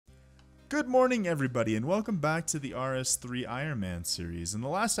Good morning, everybody, and welcome back to the RS3 Ironman series. In the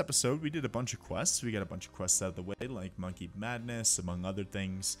last episode, we did a bunch of quests. We got a bunch of quests out of the way, like Monkey Madness, among other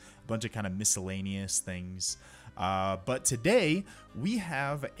things, a bunch of kind of miscellaneous things. But today, we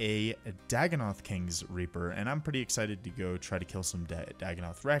have a Dagannoth King's Reaper, and I'm pretty excited to go try to kill some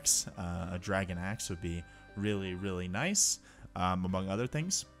Dagannoth Rex. A Dragon Axe would be really, really nice, among other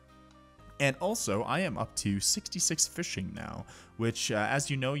things. And also, I am up to 66 fishing now, which, as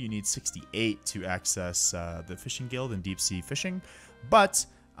you know, you need 68 to access the fishing guild and deep sea fishing. But,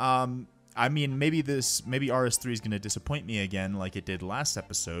 I mean, maybe RS3 is going to disappoint me again like it did last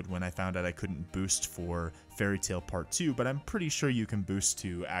episode when I found out I couldn't boost for Fairy Tale Part 2, but I'm pretty sure you can boost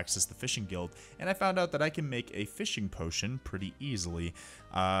to access the fishing guild. And I found out that I can make a fishing potion pretty easily,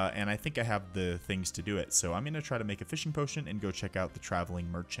 and I think I have the things to do it. So I'm going to try to make a fishing potion and go check out the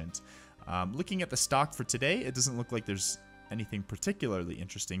Traveling Merchant. Looking at the stock for today, it doesn't look like there's anything particularly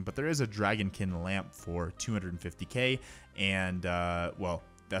interesting, but there is a Dragonkin lamp for 250k, and, well,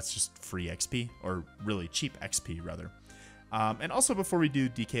 that's just free XP, or really cheap XP, rather. And also, before we do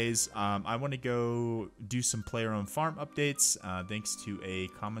DKs, I want to go do some player-owned farm updates. Thanks to a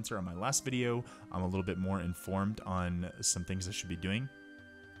commenter on my last video, I'm a little bit more informed on some things I should be doing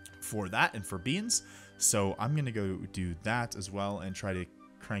for that and for beans. So I'm going to go do that as well and try to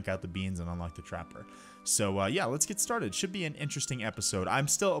crank out the beans and unlock the trapper. So yeah, let's get started. Should be an interesting episode. I'm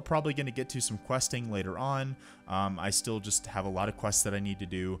still probably going to get to some questing later on. I still just have a lot of quests that I need to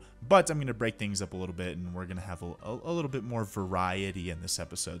do, but I'm going to break things up a little bit, and we're going to have a little bit more variety in this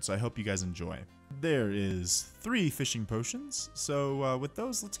episode. So I hope you guys enjoy. There is 3 fishing potions. So with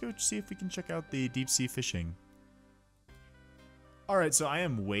those, let's go see if we can check out the deep sea fishing. Alright, so I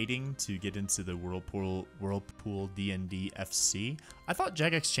am waiting to get into the Whirlpool D&D FC. I thought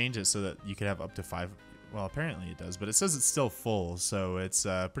Jagex changed it so that you could have up to 5. Well, apparently it does, but it says it's still full, so it's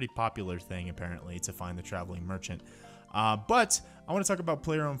a pretty popular thing, apparently, to find the Traveling Merchant. But I want to talk about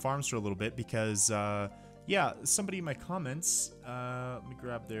player-owned farms for a little bit because, yeah, somebody in my comments, let me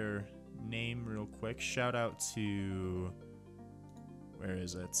grab their name real quick. Shout out to, where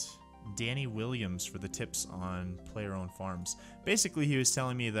is it? Danny Williams for the tips on player-owned farms. Basically, he was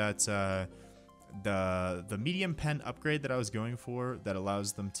telling me that the medium pen upgrade that I was going for that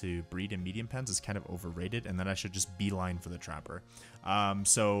allows them to breed in medium pens is kind of overrated, and that I should just beeline for the trapper.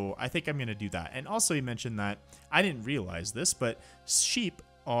 So I think I'm going to do that. And also, he mentioned that I didn't realize this, but sheep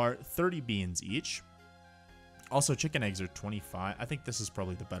are 30 beans each. Also, chicken eggs are 25. I think this is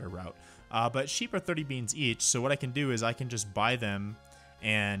probably the better route. But sheep are 30 beans each. So what I can do is I can just buy them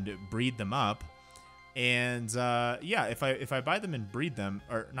and breed them up, and yeah, if I buy them and breed them,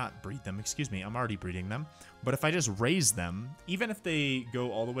 or not breed them, excuse me, I'm already breeding them, but if I just raise them, even if they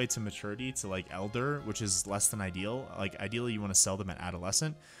go all the way to maturity to like elder, which is less than ideal, like ideally you want to sell them at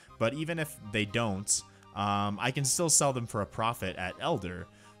adolescent, but even if they don't, I can still sell them for a profit at elder.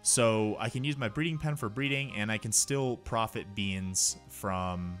 So I can use my breeding pen for breeding, and I can still profit beans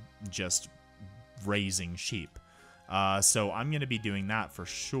from just raising sheep. So I'm going to be doing that for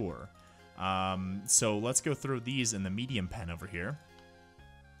sure. So let's go through these in the medium pen over here.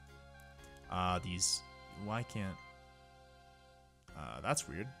 These, why can't, that's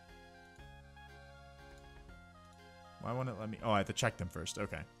weird. Why won't it let me, oh, I have to check them first.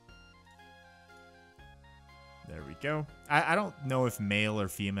 Okay. There we go. I don't know if male or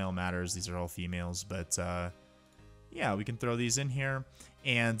female matters. These are all females, but, yeah, we can throw these in here.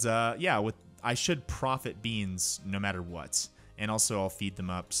 And, yeah, I should profit beans no matter what. And also I'll feed them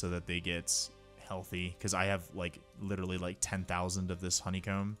up so that they get healthy, because I have like literally like 10,000 of this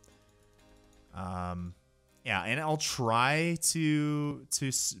honeycomb. Yeah, and I'll try to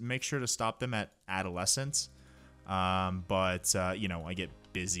make sure to stop them at adolescence. But you know, I get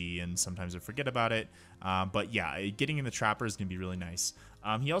busy and sometimes I forget about it. But yeah, getting in the trapper is going to be really nice.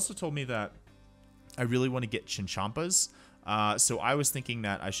 He also told me that I really want to get Chinchampas. So I was thinking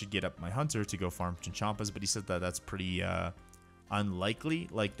that I should get up my hunter to go farm Chinchampas, but he said that that's pretty unlikely,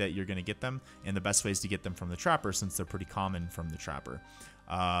 like that you're going to get them, and the best way is to get them from the trapper since they're pretty common from the trapper.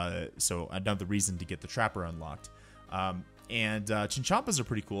 So another reason to get the trapper unlocked. And Chinchampas are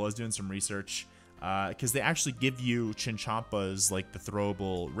pretty cool. I was doing some research because they actually give you Chinchampas, like the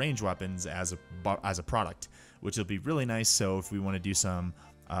throwable range weapons, as a product, which will be really nice. So if we want to do some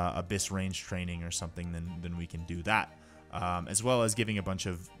abyss range training or something, then we can do that. As well as giving a bunch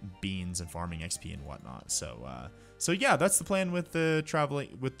of beans and farming XP and whatnot. So yeah, that's the plan with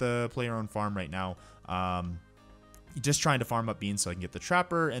the player-owned farm right now. Just trying to farm up beans so I can get the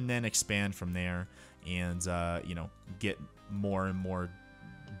trapper and then expand from there, and you know, get more and more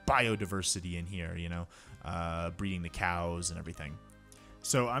biodiversity in here. You know, breeding the cows and everything.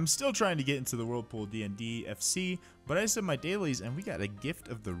 So I'm still trying to get into the Whirlpool D&D FC, but I just did my dailies and we got a gift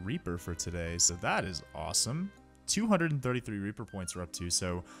of the Reaper for today. So that is awesome. 233 Reaper points we're up to.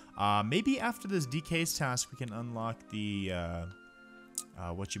 So maybe after this DK's task, we can unlock the,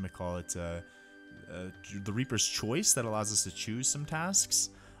 the Reaper's Choice that allows us to choose some tasks.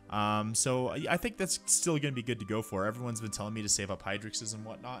 So I think that's still going to be good to go for. Everyone's been telling me to save up Hydrixes and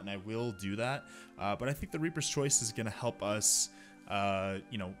whatnot, and I will do that. But I think the Reaper's Choice is going to help us,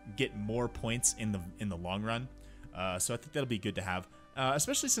 get more points in the long run. So I think that'll be good to have,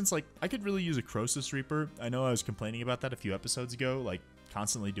 especially since like I could really use a Croesus Reaper. I know I was complaining about that a few episodes ago, like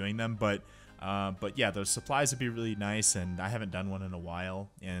constantly doing them, but yeah, those supplies would be really nice, and I haven't done one in a while,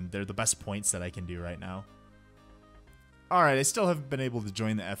 and they're the best points that I can do right now. Alright, I still haven't been able to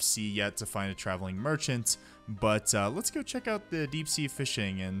join the FC yet to find a traveling merchant, but let's go check out the deep sea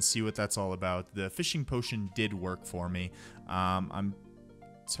fishing and see what that's all about. The fishing potion did work for me. I'm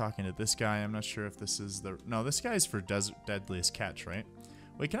talking to this guy. I'm not sure if this is the... No, this guy's for Deadliest Catch, right?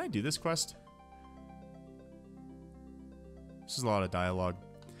 Wait, can I do this quest? This is a lot of dialogue.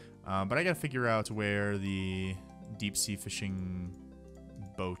 But I gotta figure out where the deep sea fishing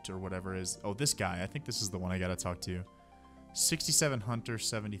boat or whatever is. Oh, this guy. I think this is the one I gotta talk to. 67 hunter,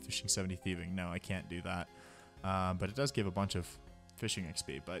 70 fishing, 70 thieving. No, I can't do that. But it does give a bunch of fishing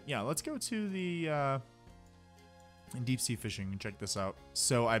XP. But yeah, let's go to the deep sea fishing and check this out.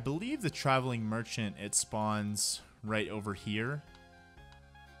 So I believe the traveling merchant, it spawns right over here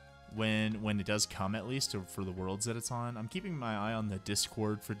when it does come, at least, or for the worlds that it's on. I'm keeping my eye on the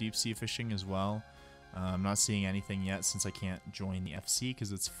Discord for deep sea fishing as well. I'm not seeing anything yet since I can't join the FC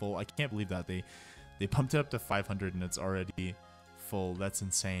because it's full. I can't believe that they pumped it up to 500 and it's already full. That's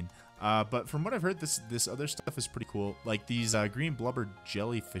insane. But from what I've heard, this other stuff is pretty cool. Like these green blubber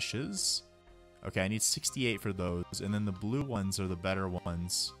jellyfishes. Okay, I need 68 for those. And then the blue ones are the better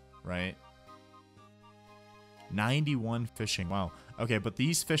ones, right? 91 fishing. Wow. Okay, but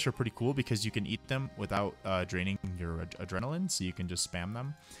these fish are pretty cool because you can eat them without draining your adrenaline. So you can just spam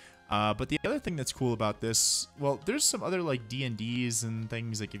them. But the other thing that's cool about this, well, there's some other like D&Ds and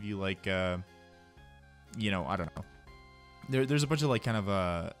things that give you like... I don't know. There's a bunch of like kind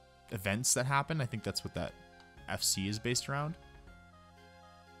of events that happen. I think that's what that FC is based around.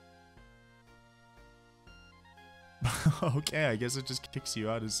 Okay, I guess it just kicks you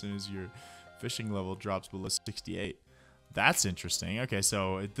out as soon as your fishing level drops below 68. That's interesting. Okay,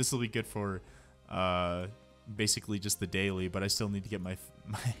 so this will be good for basically just the daily, but I still need to get my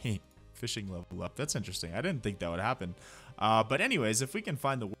fishing level up. That's interesting. I didn't think that would happen. But anyways, if we can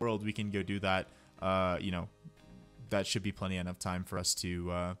find the world, we can go do that. That should be plenty enough time for us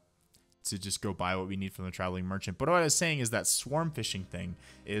to just go buy what we need from the traveling merchant. But what I was saying is that swarm fishing thing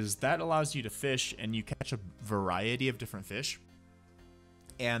is that allows you to fish and you catch a variety of different fish.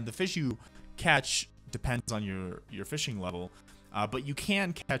 And the fish you catch depends on your fishing level. But you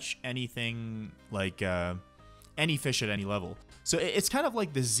can catch anything like any fish at any level. So it's kind of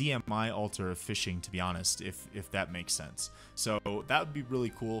like the ZMI altar of fishing, to be honest, if that makes sense. So that would be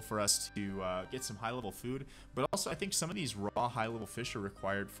really cool for us to get some high-level food. But also, I think some of these raw high-level fish are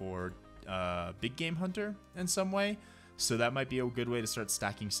required for big game hunter in some way. So that might be a good way to start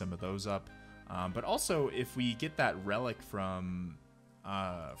stacking some of those up. But also, if we get that relic from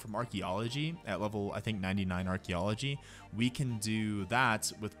archaeology at level, I think 99 archaeology, we can do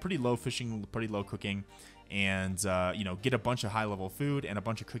that with pretty low fishing, pretty low cooking, and get a bunch of high level food and a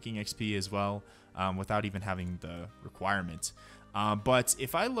bunch of cooking XP as well, without even having the requirement. But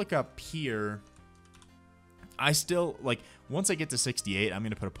if I look up here, I still, like, once I get to 68, I'm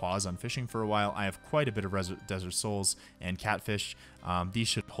going to put a pause on fishing for a while. I have quite a bit of desert souls and catfish. These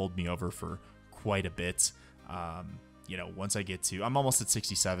should hold me over for quite a bit. Once I get to, I'm almost at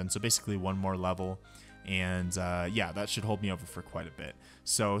 67, so basically one more level. And yeah, that should hold me over for quite a bit.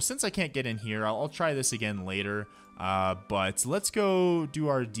 So since I can't get in here, I'll try this again later. But let's go do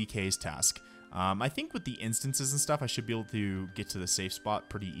our DK's task. I think with the instances and stuff, I should be able to get to the safe spot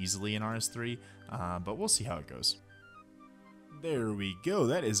pretty easily in RS3. But we'll see how it goes. There we go.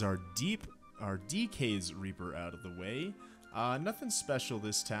 That is our DK's Reaper out of the way. Nothing special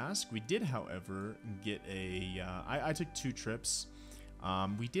this task. We did, however, get a... I took 2 trips.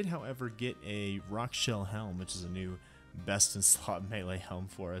 We did, however, get a rock shell helm, which is a new best in slot melee helm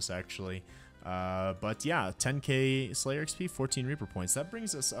for us, actually. But yeah, 10k Slayer XP, 14 Reaper points. That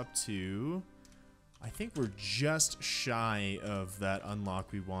brings us up to... I think we're just shy of that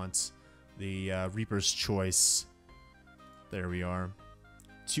unlock we want. The Reaper's Choice. There we are.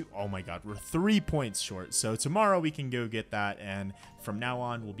 Oh my god, we're 3 points short. So tomorrow we can go get that, and from now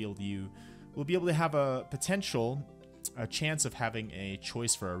on we'll be able to have a potential a chance of having a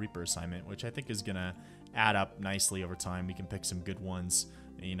choice for a Reaper assignment, which I think is gonna add up nicely over time. We can pick some good ones,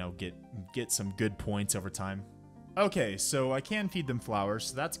 you know, get some good points over time. Okay, so I can feed them flowers,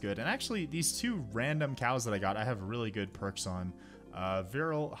 so that's good. And actually, these 2 random cows that I got, I have really good perks on.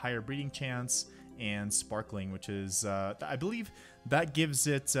 Virile, higher breeding chance, and sparkling, which is, I believe that gives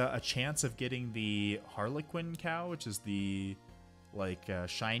it a chance of getting the Harlequin cow, which is the, like,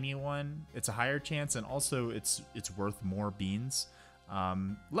 shiny one. It's a higher chance, and also it's worth more beans.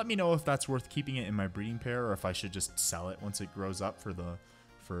 Let me know if that's worth keeping it in my breeding pair, or if I should just sell it once it grows up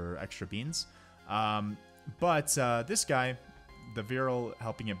for extra beans. But this guy, the virile,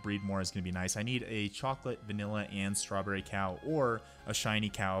 helping it breed more is going to be nice. I need a chocolate, vanilla, and strawberry cow, or a shiny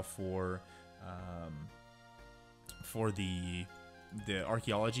cow for the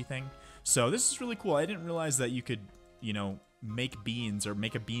archaeology thing. So this is really cool. I didn't realize that you could, you know, make beans or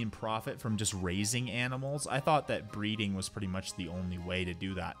make a bean profit from just raising animals. I thought that breeding was pretty much the only way to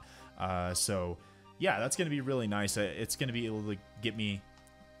do that. So yeah, that's going to be really nice. It's going to be able to get me,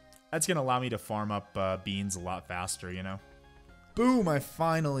 that's going to allow me to farm up beans a lot faster, you know? Boom, I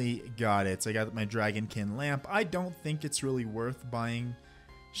finally got it. I got my dragonkin lamp. I don't think it's really worth buying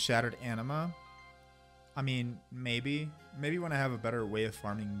shattered anima. I mean, maybe when I have a better way of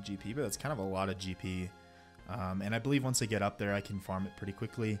farming GP, but it's kind of a lot of GP. And I believe once I get up there, I can farm it pretty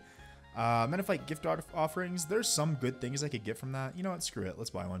quickly. And if like gift offerings, there's some good things I could get from that. You know what? Screw it. Let's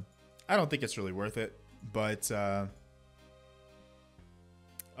buy one. I don't think it's really worth it, but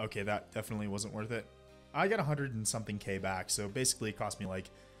okay, that definitely wasn't worth it. I got 100 and something K back, so basically it cost me like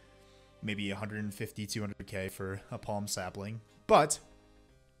maybe 150, 200K for a palm sapling. But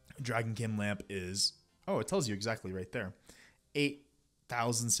Dragonkin lamp is, oh, it tells you exactly right there,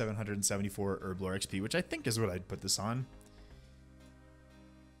 8,774 Herblore XP, which I think is what I'd put this on.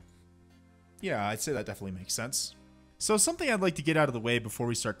 Yeah, I'd say that definitely makes sense. So something I'd like to get out of the way before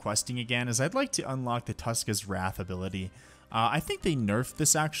we start questing again is I'd like to unlock the Tuska's Wrath ability. I think they nerfed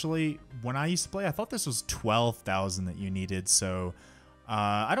this actually. When I used to play, I thought this was 12,000 that you needed. So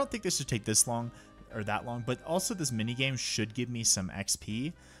I don't think this should take this long or that long, but also this minigame should give me some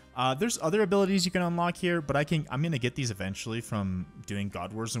XP. There's other abilities you can unlock here, but I'm going to get these eventually from doing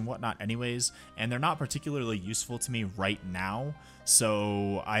God Wars and whatnot anyways, and they're not particularly useful to me right now,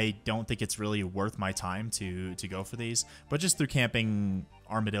 so I don't think it's really worth my time to go for these. But just through camping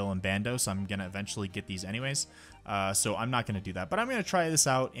Armadillo and Bandos, I'm going to eventually get these anyways, so I'm not going to do that. But I'm going to try this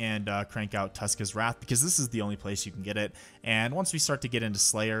out and crank out Tuska's Wrath, because this is the only place you can get it, and once we start to get into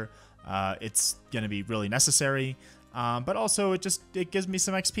Slayer, it's going to be really necessary. But also it gives me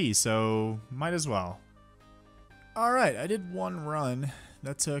some XP, so might as well. Alright, I did one run.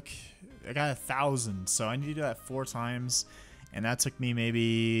 I got 1,000, so I need to do that 4 times. And that took me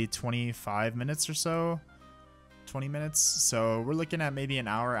maybe 25 minutes or so. 20 minutes. So we're looking at maybe an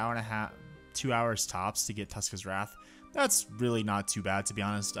hour, hour and a half, 2 hours tops to get Tuska's Wrath. That's really not too bad, to be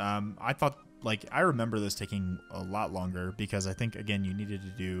honest. I thought, like, I remember this taking a lot longer, because I think, again, you needed to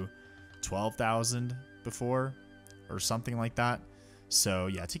do 12,000 before, or something like that. So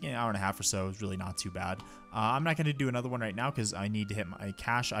yeah, taking an hour and a half or so is really not too bad. I'm not going to do another one right now because I need to hit my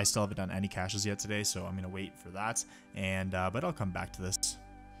cache. I still haven't done any caches yet today, so I'm going to wait for that. And but I'll come back to this.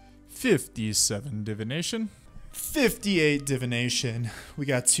 57 divination, 58 divination. We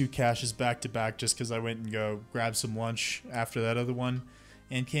got 2 caches back to back just because I went and grab some lunch after that other one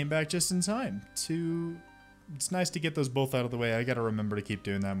and came back just in time to. It's nice to get those both out of the way. I gotta remember to keep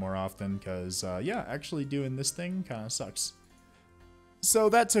doing that more often because, yeah, actually doing this thing kind of sucks. So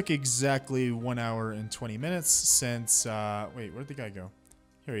that took exactly 1 hour and 20 minutes since, wait, where'd the guy go?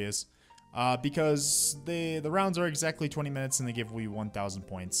 Here he is. Because the rounds are exactly 20 minutes and they give me 1,000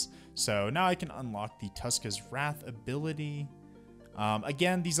 points. So now I can unlock the Tuska's Wrath ability.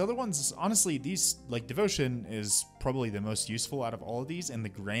 Again, these other ones, honestly, these, like, Devotion is probably the most useful out of all of these in the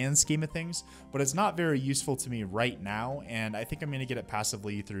grand scheme of things, but it's not very useful to me right now, and I think I'm going to get it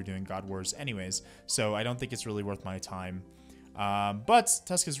passively through doing God Wars anyways, so I don't think it's really worth my time. But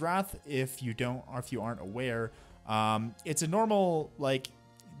Tuska's Wrath, if you aren't aware, it's a normal, like,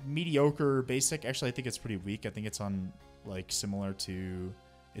 mediocre basic. Actually, I think it's pretty weak. I think it's on, like, similar to,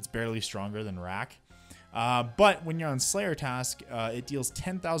 it's barely stronger than Rack. But when you're on Slayer task, it deals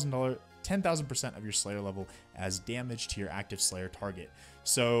 10,000% of your Slayer level as damage to your active Slayer target.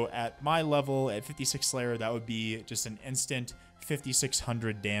 So at my level, at 56 Slayer, that would be just an instant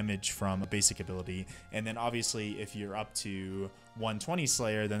 5,600 damage from a basic ability. And then obviously, if you're up to 120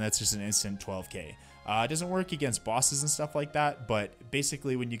 Slayer, then that's just an instant 12k. It doesn't work against bosses and stuff like that, but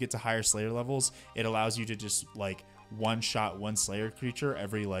basically when you get to higher Slayer levels, it allows you to just, like, one-shot one Slayer creature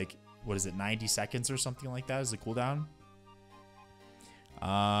every, like, what is it, 90 seconds or something like that is the cooldown.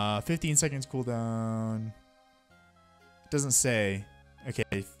 15 seconds cooldown. Doesn't say.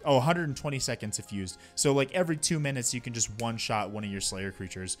 Okay. Oh, 120 seconds if used. So like every 2 minutes, you can just one-shot one of your Slayer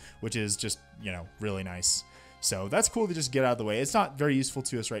creatures, which is just, you know, really nice. So that's cool to just get out of the way. It's not very useful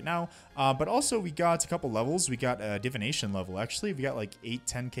to us right now, but also we got a couple levels. We got a divination level, actually. We got like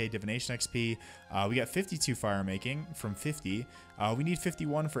 10k divination XP. We got 52 fire making from 50. We need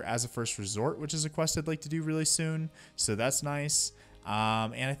 51 for as a first resort, which is a quest I'd like to do really soon. So that's nice.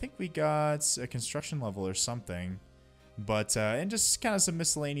 And I think we got a construction level or something, but and just kind of some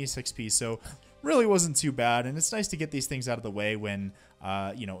miscellaneous XP. So really wasn't too bad, and it's nice to get these things out of the way when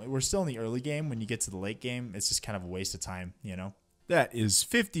you know, we're still in the early game. When you get to the late game, it's just kind of a waste of time, you know. That is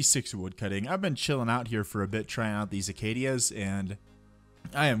 56 woodcutting. I've been chilling out here for a bit, trying out these Acadias, and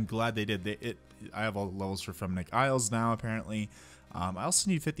I am glad they did. I have all the levels for Femnic Isles now, apparently. I also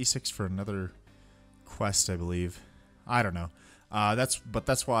need 56 for another quest, I believe. I don't know.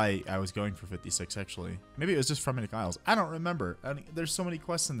 That's why I was going for 56, actually. Maybe it was just Femnic Isles. I don't remember. There's so many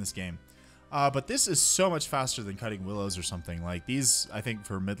quests in this game. But this is so much faster than cutting willows or something. Like these, I think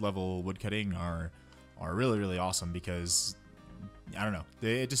for mid-level woodcutting are really, really awesome because, I don't know,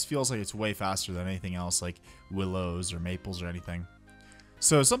 it just feels like it's way faster than anything else like willows or maples or anything.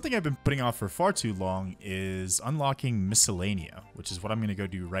 So something I've been putting off for far too long is unlocking Miscellanea, which is what I'm going to go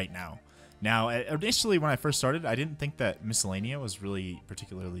do right now. Now, initially when I first started, I didn't think that Miscellanea was really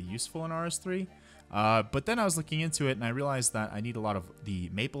particularly useful in RS3. But then I was looking into it and I realized that I need a lot of the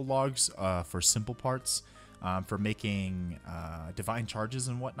maple logs for simple parts, for making divine charges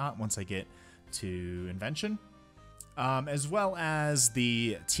and whatnot once I get to invention. As well as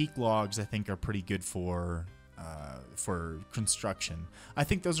the teak logs, I think are pretty good for construction. I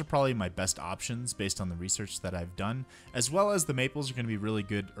think those are probably my best options based on the research that I've done, as well as the maples are going to be really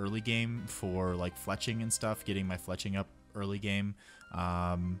good early game for like fletching and stuff, getting my fletching up early game.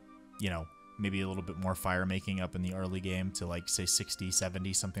 You know, maybe a little bit more fire making up in the early game to like say 60,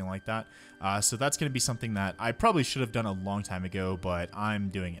 70, something like that. So that's going to be something that I probably should have done a long time ago, but I'm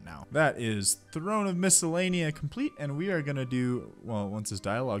doing it now. That is Throne of Miscellanea complete, and we are going to do, well, once this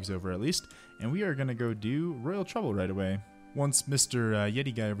dialogue's over at least, and we are going to go do Royal Trouble right away. Once Mr.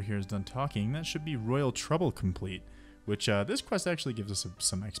 Yeti guy over here is done talking, that should be Royal Trouble complete, which this quest actually gives us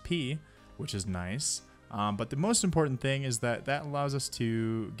some XP, which is nice. But the most important thing is that allows us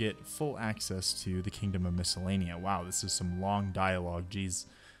to get full access to the Kingdom of Miscellanea. Wow, this is some long dialogue. Jeez,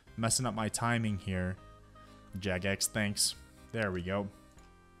 messing up my timing here. Jagex, thanks. There we go.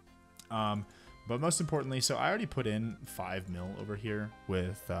 But most importantly, so I already put in 5 mil over here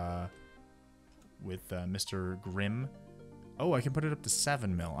with Mr. Grimm. Oh, I can put it up to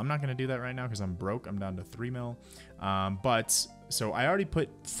 7 mil. I'm not going to do that right now because I'm broke. I'm down to 3 mil. So I already put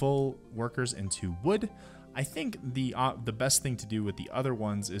full workers into wood. I think the best thing to do with the other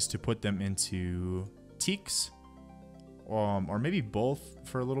ones is to put them into teaks, or maybe both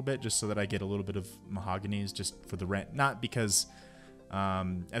for a little bit, just so that I get a little bit of mahoganies just for the rent. Not because I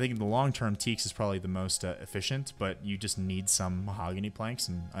think in the long term teaks is probably the most efficient, but you just need some mahogany planks,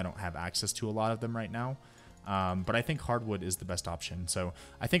 and I don't have access to a lot of them right now. But I think hardwood is the best option. So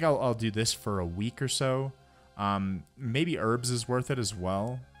I think I'll do this for a week or so. Maybe herbs is worth it as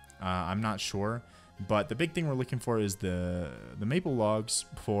well. I'm not sure. But the big thing we're looking for is the maple logs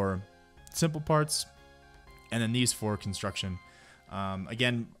for simple parts, and then these for construction.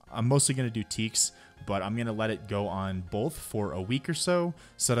 Again, I'm mostly going to do teaks, but I'm going to let it go on both for a week or so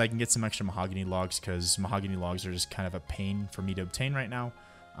that I can get some extra mahogany logs, because mahogany logs are just kind of a pain for me to obtain right now.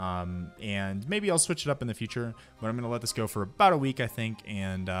 And maybe I'll switch it up in the future, but I'm going to let this go for about a week, I think,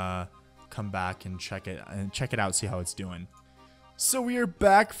 and come back and check it out, see how it's doing. So we are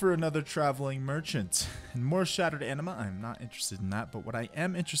back for another traveling merchant and more shattered anima. I'm not interested in that, but what I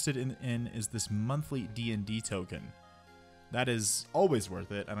am interested in is this monthly D&D token. That is always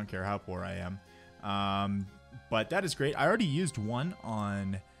worth it. I don't care how poor I am. But that is great. I already used one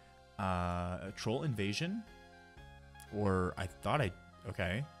on a troll invasion, or I thought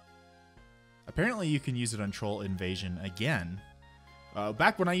okay. Apparently you can use it on troll invasion again.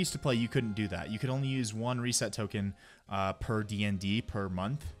 Back when I used to play, you couldn't do that. You could only use one reset token per D&D per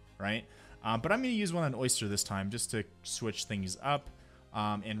month, right? But I'm going to use one on Oyster this time just to switch things up,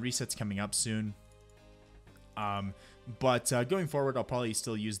 and reset's coming up soon. But going forward, I'll probably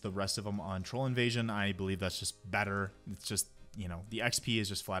still use the rest of them on Troll Invasion. I believe that's just better. It's just, you know, the XP is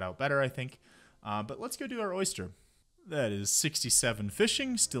just flat out better, I think. But let's go do our Oyster. That is 67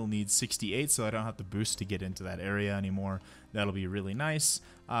 fishing, still needs 68, so I don't have to boost to get into that area anymore. That'll be really nice.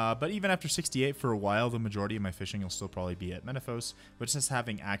 But even after 68 for a while, the majority of my fishing will still probably be at Menaphos, but just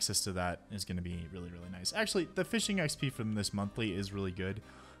having access to that is going to be really, really nice. Actually, the fishing XP from this monthly is really good.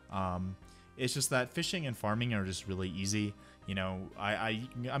 It's just that fishing and farming are just really easy. You know,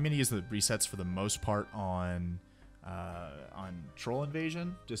 I'm going to use the resets for the most part on Troll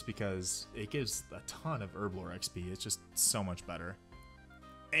Invasion, just because it gives a ton of Herblore XP. It's just so much better.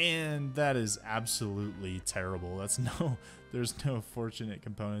 And that is absolutely terrible. There's no fortunate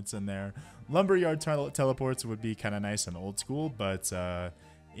components in there. Lumberyard teleports would be kind of nice and old school, but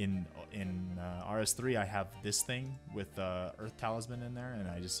in RS3 I have this thing with Earth Talisman in there, and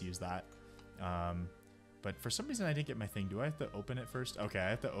I just use that. But for some reason I didn't get my thing. Do I have to open it first? Okay, I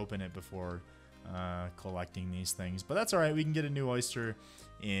have to open it before collecting these things, but that's all right. We can get a new oyster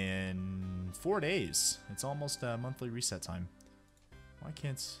in 4 days. It's almost monthly reset time. Why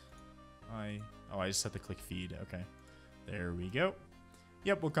can't I? Oh, I just have to click feed. Okay, there we go.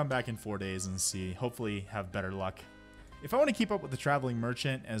 Yep, we'll come back in 4 days and see. Hopefully have better luck. If I want to keep up with the traveling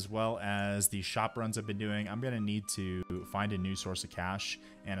merchant as well as the shop runs I've been doing, I'm going to need to find a new source of cash,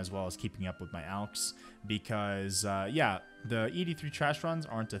 and as well as keeping up with my alks, because yeah, the ED3 trash runs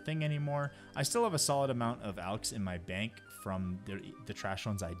aren't a thing anymore. I still have a solid amount of alks in my bank from the trash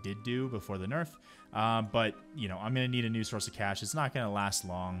runs I did do before the nerf, but you know, I'm going to need a new source of cash. It's not going to last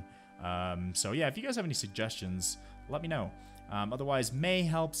long. So yeah, if you guys have any suggestions, let me know. Otherwise, May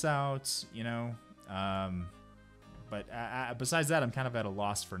helps out, you know. But besides that, I'm kind of at a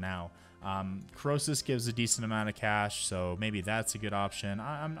loss for now. Croesus gives a decent amount of cash, so maybe that's a good option.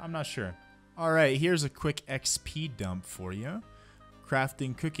 I'm not sure. All right, here's a quick XP dump for you.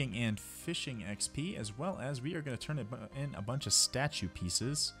 Crafting, cooking, and fishing XP, as well as we are going to turn in a bunch of statue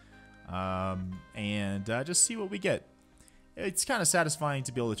pieces and just see what we get. It's kind of satisfying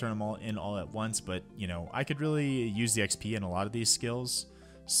to be able to turn them all in all at once, but, you know, I could really use the XP in a lot of these skills.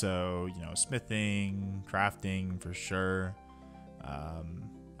 So, you know, smithing, crafting for sure.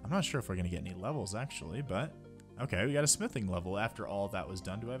 I'm not sure if we're going to get any levels, actually, but okay, we got a smithing level after all that was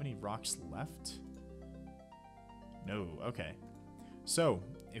done. Do I have any rocks left? No, okay. So,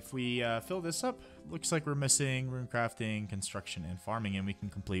 if we fill this up, looks like we're missing rune crafting, construction, and farming, and we can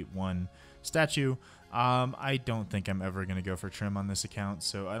complete one statue. I don't think I'm ever going to go for trim on this account,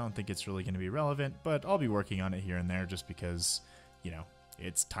 so I don't think it's really going to be relevant, but I'll be working on it here and there just because, you know,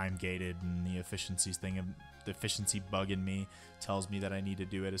 it's time gated, and the efficiency bug in me tells me that I need to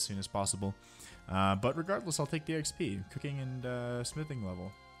do it as soon as possible. But regardless, I'll take the XP, cooking and smithing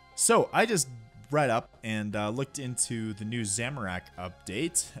level. So I just read up and looked into the new Zamorak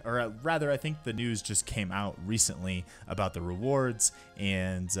update, or rather, I think the news just came out recently about the rewards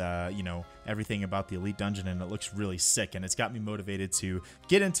and you know, everything about the elite dungeon, and it looks really sick, and it's got me motivated to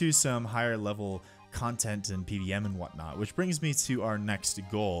get into some higher level content and PVM and whatnot, which brings me to our next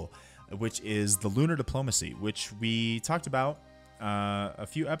goal, which is the lunar diplomacy, which we talked about a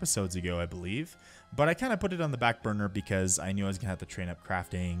few episodes ago, I believe, but I kind of put it on the back burner because I knew I was gonna have to train up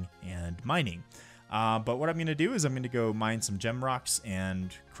crafting and mining. But what I'm gonna do is I'm gonna go mine some gem rocks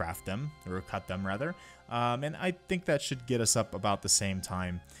and craft them, or cut them rather, and I think that should get us up about the same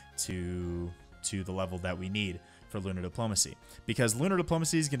time to the level that we need for lunar diplomacy, because lunar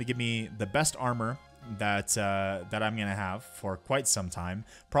diplomacy is going to give me the best armor that I'm going to have for quite some time,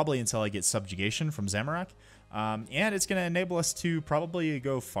 probably until I get subjugation from Zamorak, and it's going to enable us to probably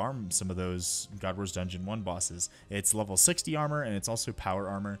go farm some of those God Wars Dungeon 1 bosses. It's level 60 armor, and it's also power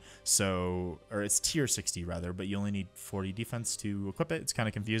armor, so, or it's tier 60 rather, but you only need 40 defense to equip it. It's kind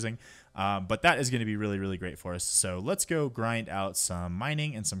of confusing, but that is going to be really, really great for us. So let's go grind out some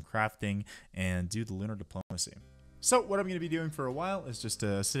mining and some crafting and do the lunar diplomacy. So what I'm going to be doing for a while is just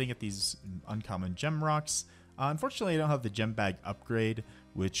sitting at these uncommon gem rocks. Unfortunately, I don't have the gem bag upgrade,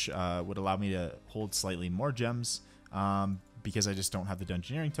 which would allow me to hold slightly more gems because I just don't have the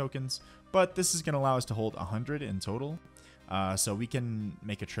dungeoneering tokens. But this is going to allow us to hold 100 in total. So we can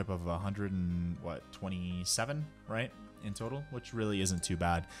make a trip of 127, right, in total, which really isn't too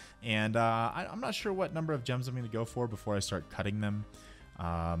bad. And I'm not sure what number of gems I'm going to go for before I start cutting them.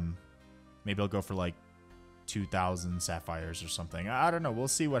 Maybe I'll go for like 2,000 sapphires or something. I don't know. We'll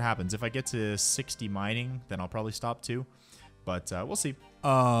see what happens. If I get to 60 mining, then I'll probably stop too. But we'll see.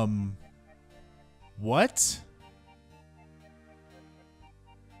 What?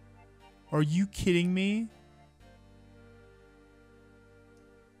 Are you kidding me?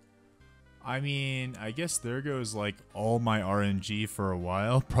 I mean, I guess there goes like all my RNG for a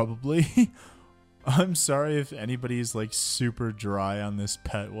while, probably. I'm sorry if anybody's like super dry on this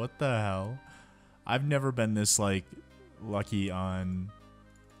pet. What the hell? I've never been this like lucky on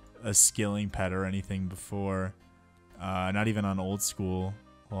a skilling pet or anything before. Not even on old school.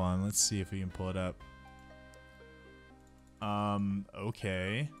 Hold on, let's see if we can pull it up.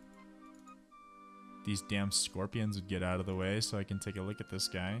 Okay. These damn scorpions would get out of the way so I can take a look at this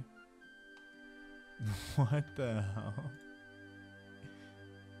guy. What the hell?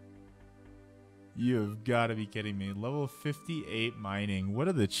 You have got to be kidding me. Level 58 mining. What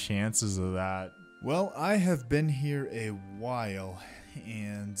are the chances of that? Well, I have been here a while,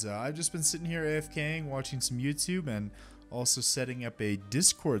 and I've just been sitting here AFKing, watching some YouTube, and also setting up a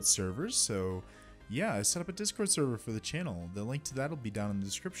Discord server. So yeah, I set up a Discord server for the channel. The link to that will be down in the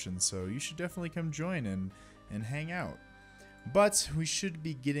description, so you should definitely come join and hang out. But we should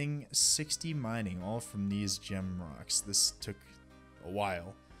be getting 60 mining, all from these gem rocks. This took a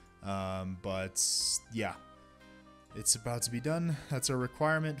while, but yeah, it's about to be done. That's our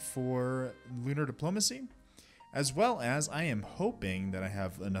requirement for lunar diplomacy, as well as I am hoping that I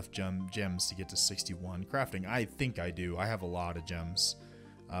have enough gems to get to 61 crafting. I think I do. I have a lot of gems.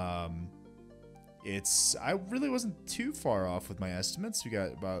 I really wasn't too far off with my estimates. We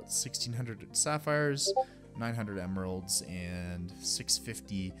got about 1,600 sapphires, 900 emeralds, and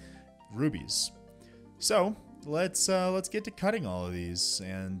 650 rubies. So let's get to cutting all of these,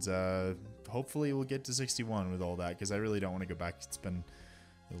 and hopefully we'll get to 61 with all that, because I really don't want to go back. It's been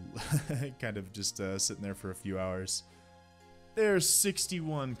kind of just sitting there for a few hours. There's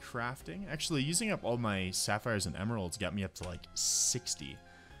 61 crafting. Actually, using up all my sapphires and emeralds got me up to like 60.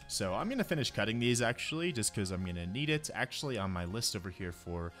 So I'm going to finish cutting these, actually, just because I'm going to need it. Actually, on my list over here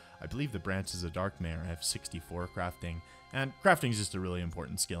for, I believe, the branches of Darkmare, I have 64 crafting. And crafting is just a really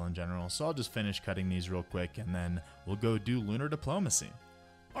important skill in general. So I'll just finish cutting these real quick, and then we'll go do lunar diplomacy.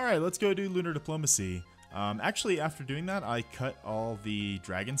 All right, let's go do lunar diplomacy. Actually, after doing that, I cut all the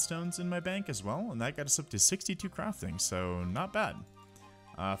dragon stones in my bank as well, and that got us up to 62 crafting, so not bad.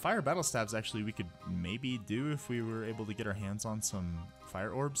 Fire battle stabs, actually, we could maybe do if we were able to get our hands on some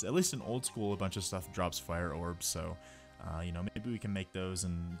fire orbs. At least in old school, a bunch of stuff drops fire orbs, so you know, maybe we can make those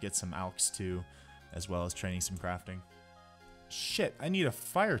and get some alks too, as well as training some crafting. Shit, I need a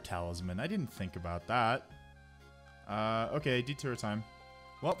fire talisman. I didn't think about that. Okay, detour time.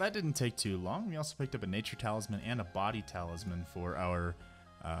 Well, that didn't take too long. We also picked up a nature talisman and a body talisman for our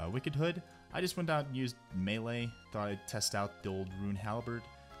Wicked Hood. I just went out and used melee. Thought I'd test out the old rune halberd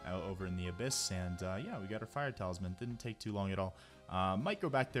over in the abyss, and yeah, we got our fire talisman. Didn't take too long at all. Might go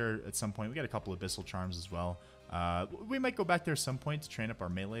back there at some point. We got a couple abyssal charms as well. We might go back there at some point to train up our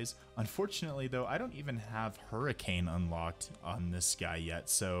melees. Unfortunately, though, I don't even have Hurricane unlocked on this guy yet,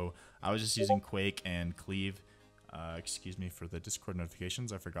 so I was just using Quake and Cleave. Excuse me for the Discord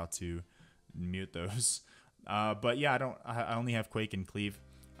notifications. I forgot to mute those. But yeah, I only have Quake and Cleave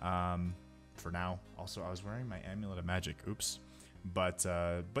for now. Also, I was wearing my Amulet of Magic. Oops. But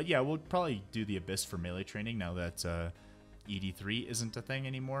yeah, we'll probably do the Abyss for melee training now that ED3 isn't a thing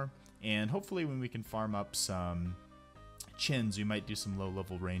anymore. And hopefully when we can farm up some chins, we might do some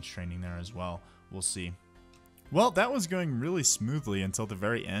low-level range training there as well. We'll see. Well, that was going really smoothly until the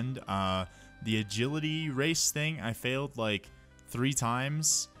very end. The agility race thing, I failed like 3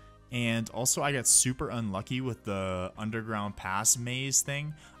 times. And also I got super unlucky with the underground pass maze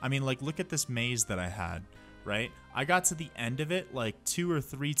thing. I mean, like, look at this maze that I had, right? I got to the end of it like 2 or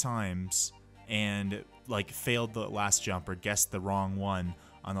 3 times and like failed the last jump or guessed the wrong one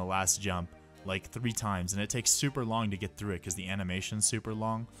on the last jump like 3 times. And it takes super long to get through it because the animation's super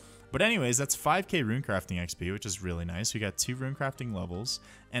long. But anyways, that's 5k runecrafting XP, which is really nice. We got 2 runecrafting levels.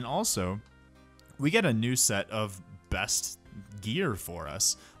 And also, we get a new set of best gear for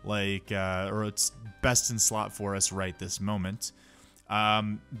us, like or it's best in slot for us right this moment.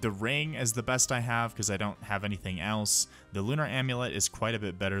 The ring is the best I have because I don't have anything else. The lunar amulet is quite a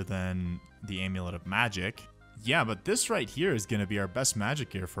bit better than the amulet of magic. Yeah, but this right here is going to be our best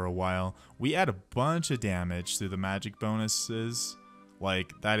magic gear for a while. We add a bunch of damage through the magic bonuses.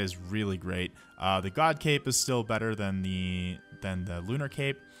 Like, that is really great. The god cape is still better than the lunar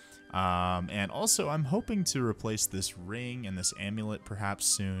cape. And also, I'm hoping to replace this ring and this amulet perhaps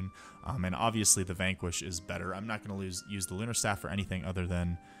soon. And obviously, the Vanquish is better. I'm not going to use the Lunar Staff for anything other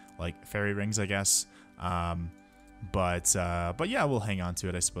than, like, fairy rings, I guess. But yeah, we'll hang on to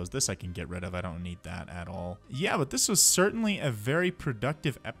it, I suppose. This I can get rid of. I don't need that at all. Yeah, but this was certainly a very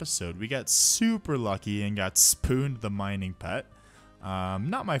productive episode. We got super lucky and got spooned the mining pet.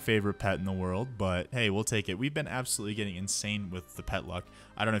 Not my favorite pet in the world, but hey, we'll take it. We've been absolutely getting insane with the pet luck.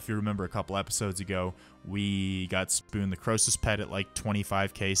 I don't know if you remember a couple episodes ago, we got spooned the Croesus pet at like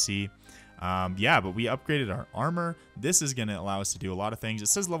 25 KC. Yeah, but we upgraded our armor. This is going to allow us to do a lot of things. It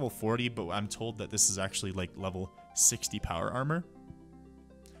says level 40, but I'm told that this is actually like level 60 power armor.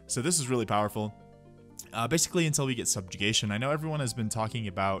 So this is really powerful. Basically until we get subjugation. I know everyone has been talking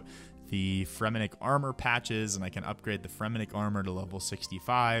about the Fremenic armor patches, and I can upgrade the Fremenic armor to level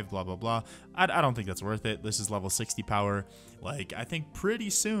 65, blah, blah, blah. I don't think that's worth it. This is level 60 power. Like, I think pretty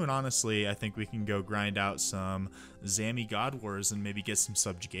soon, honestly, I think we can go grind out some Zami God Wars and maybe get some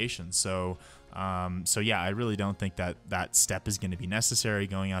subjugation. So yeah, I really don't think that step is going to be necessary,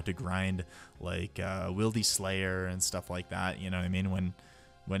 going out to grind like Wildy Slayer and stuff like that. You know what I mean? When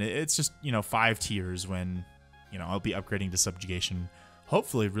it's just, 5 tiers, when, I'll be upgrading to subjugation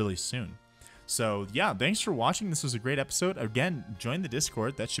hopefully really soon. So yeah, thanks for watching. This was a great episode. Again, join the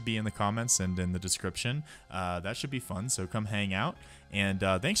Discord. That should be in the comments and in the description. That should be fun, so come hang out. And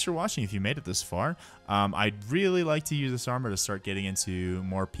thanks for watching if you made it this far. I'd really like to use this armor to start getting into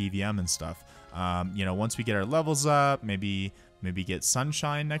more PVM and stuff. Once we get our levels up, maybe get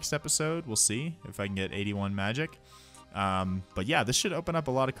Sunshine next episode. We'll see if I can get 81 magic. But yeah, this should open up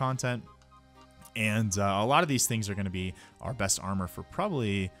a lot of content. And a lot of these things are going to be our best armor for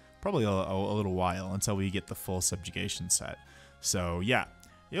probably a little while, until we get the full subjugation set. So yeah,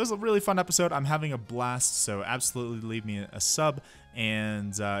 it was a really fun episode. I'm having a blast, so absolutely leave me a sub.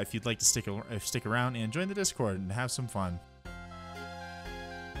 And if you'd like to stick around and join the Discord and have some fun.